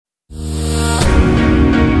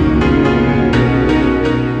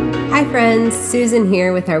friends, Susan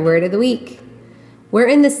here with our word of the week. We're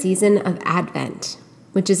in the season of Advent,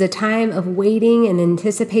 which is a time of waiting and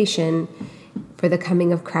anticipation for the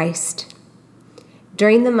coming of Christ.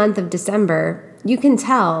 During the month of December, you can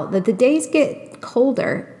tell that the days get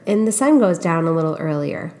colder and the sun goes down a little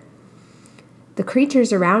earlier. The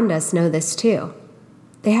creatures around us know this too.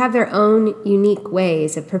 They have their own unique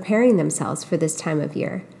ways of preparing themselves for this time of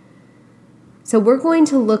year. So we're going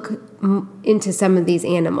to look into some of these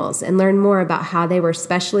animals and learn more about how they were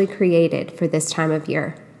specially created for this time of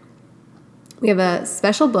year. We have a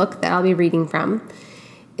special book that I'll be reading from.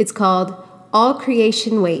 It's called All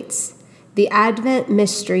Creation Waits, The Advent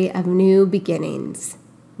Mystery of New Beginnings,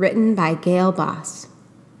 written by Gail Boss.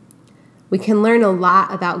 We can learn a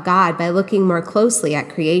lot about God by looking more closely at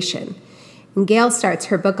creation. And Gail starts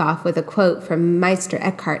her book off with a quote from Meister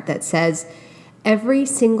Eckhart that says, "Every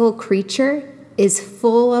single creature is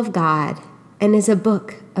full of God and is a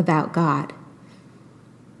book about God."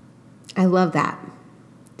 I love that.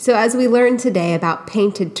 So as we learn today about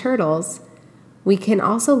painted turtles, we can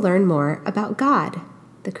also learn more about God,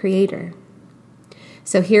 the Creator.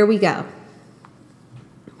 So here we go.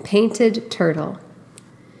 Painted turtle.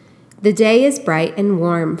 The day is bright and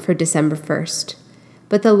warm for December 1st,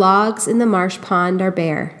 but the logs in the marsh pond are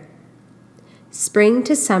bare. Spring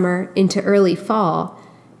to summer into early fall,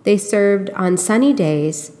 they served on sunny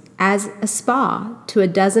days as a spa to a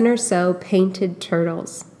dozen or so painted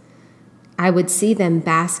turtles. I would see them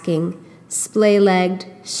basking, splay-legged,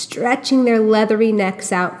 stretching their leathery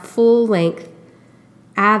necks out full length,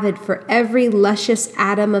 avid for every luscious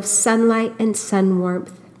atom of sunlight and sun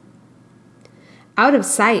warmth. Out of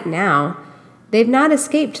sight now, they've not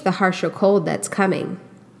escaped the harsher cold that's coming.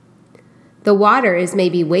 The water is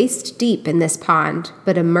maybe waist deep in this pond,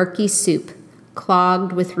 but a murky soup,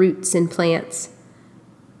 clogged with roots and plants.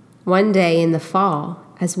 One day in the fall,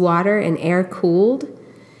 as water and air cooled,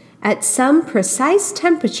 at some precise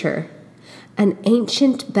temperature, an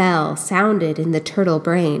ancient bell sounded in the turtle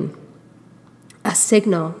brain. A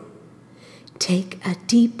signal. Take a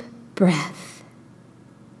deep breath.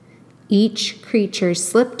 Each creature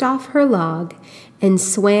slipped off her log and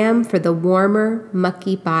swam for the warmer,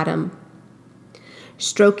 mucky bottom.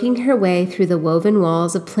 Stroking her way through the woven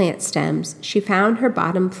walls of plant stems, she found her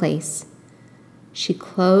bottom place. She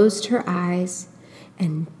closed her eyes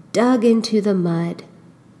and dug into the mud.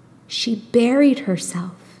 She buried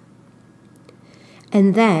herself.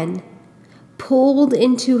 And then, pulled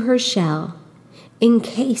into her shell,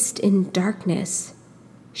 encased in darkness,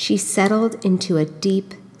 she settled into a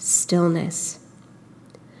deep stillness.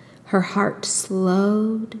 Her heart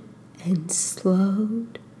slowed and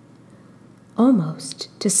slowed, almost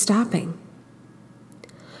to stopping.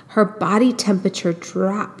 Her body temperature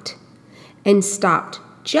dropped and stopped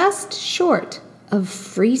just short of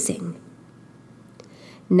freezing.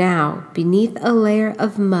 Now, beneath a layer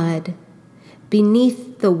of mud,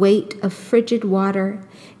 beneath the weight of frigid water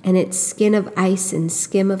and its skin of ice and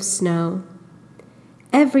skim of snow,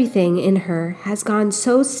 everything in her has gone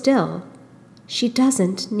so still, she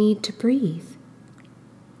doesn't need to breathe.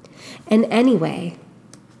 And anyway,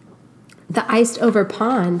 the iced-over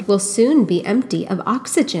pond will soon be empty of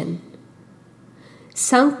oxygen.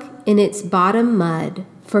 Sunk in its bottom mud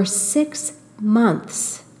for 6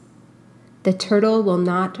 months, the turtle will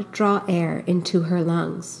not draw air into her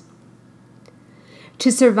lungs.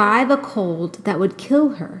 To survive a cold that would kill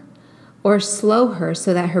her, or slow her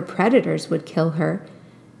so that her predators would kill her,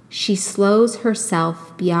 she slows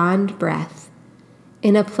herself beyond breath,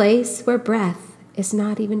 in a place where breath is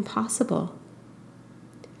not even possible,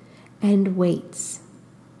 and waits.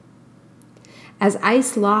 As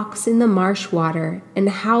ice locks in the marsh water and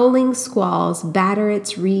howling squalls batter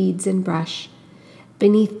its reeds and brush,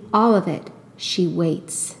 beneath all of it, she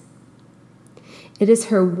waits. It is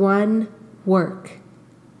her one work,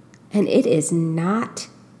 and it is not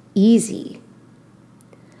easy.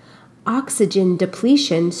 Oxygen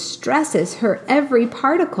depletion stresses her every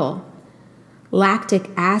particle. Lactic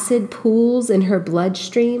acid pools in her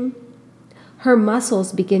bloodstream. Her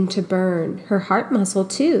muscles begin to burn, her heart muscle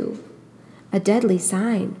too, a deadly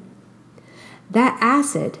sign. That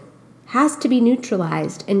acid has to be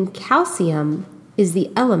neutralized, and calcium is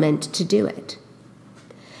the element to do it.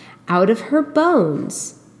 Out of her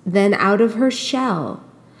bones, then out of her shell,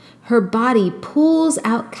 her body pulls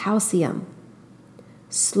out calcium,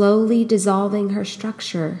 slowly dissolving her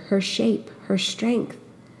structure, her shape, her strength.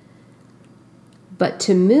 But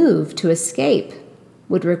to move, to escape,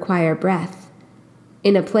 would require breath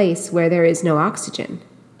in a place where there is no oxygen,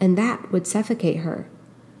 and that would suffocate her.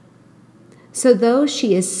 So though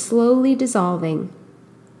she is slowly dissolving,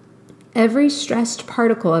 Every stressed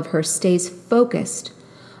particle of her stays focused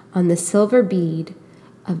on the silver bead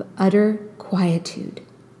of utter quietude.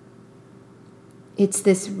 It's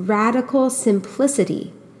this radical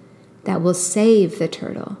simplicity that will save the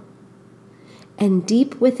turtle. And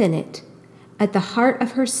deep within it, at the heart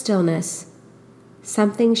of her stillness,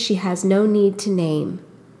 something she has no need to name,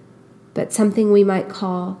 but something we might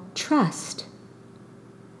call trust.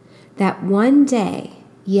 That one day,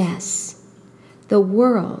 yes, the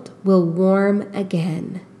world will warm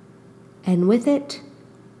again, and with it,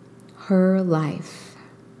 her life.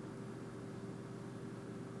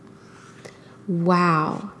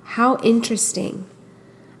 Wow, how interesting.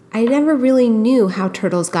 I never really knew how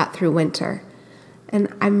turtles got through winter,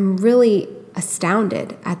 and I'm really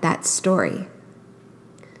astounded at that story.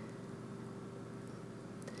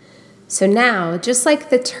 So now, just like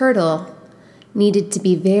the turtle needed to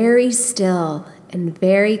be very still and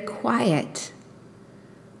very quiet,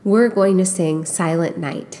 we're going to sing Silent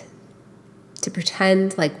Night to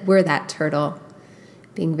pretend like we're that turtle,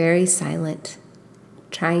 being very silent,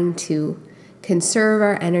 trying to conserve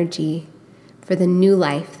our energy for the new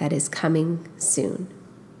life that is coming soon.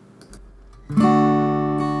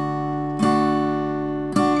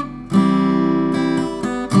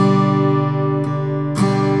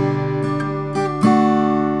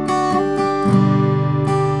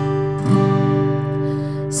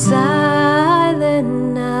 Silent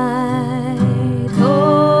night,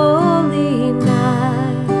 holy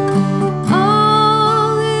night,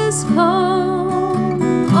 all is calm,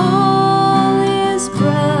 all is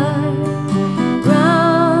bright,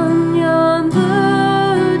 round yon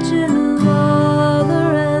virgin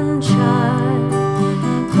mother and child,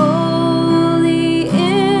 holy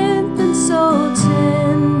infant so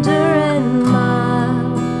tender and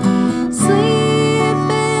mild, sleep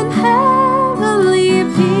in heavenly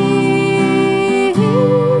peace.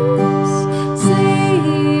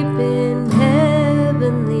 Sleep in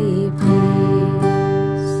heavenly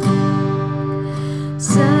peace.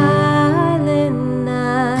 Silent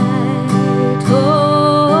night,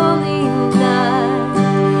 holy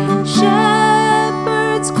night,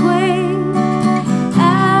 shepherds quake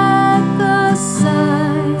at the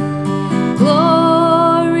sight,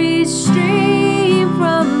 glory stream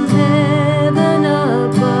from heaven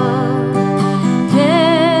above,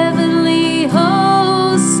 heavenly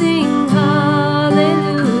hosts sing hallelujah.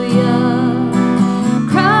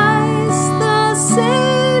 Christ the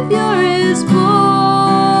Savior is born.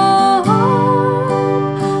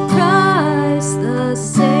 Christ the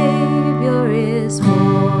Savior is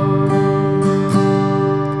born.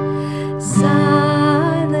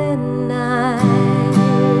 Silent night,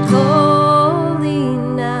 holy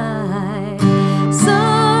night,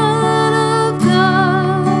 Son of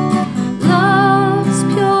God, love's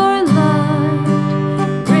pure light,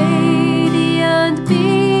 radiant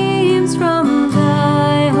beams from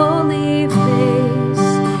thy holy face,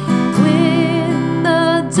 with the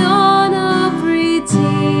dawn of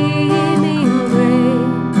redeeming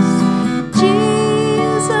grace.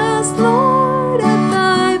 Jesus, Lord, at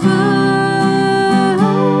thy birth.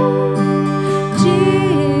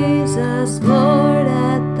 Jesus, Lord,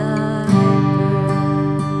 at thy birth.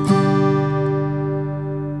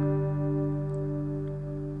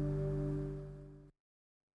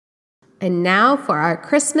 And now for our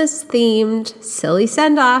Christmas-themed silly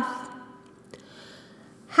send-off.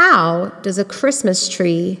 How does a Christmas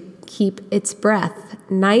tree keep its breath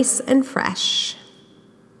nice and fresh?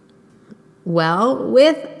 Well,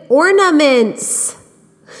 with ornaments.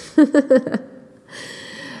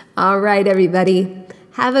 All right, everybody.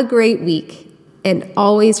 Have a great week. And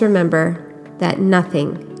always remember that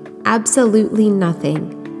nothing, absolutely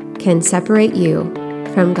nothing, can separate you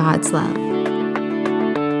from God's love.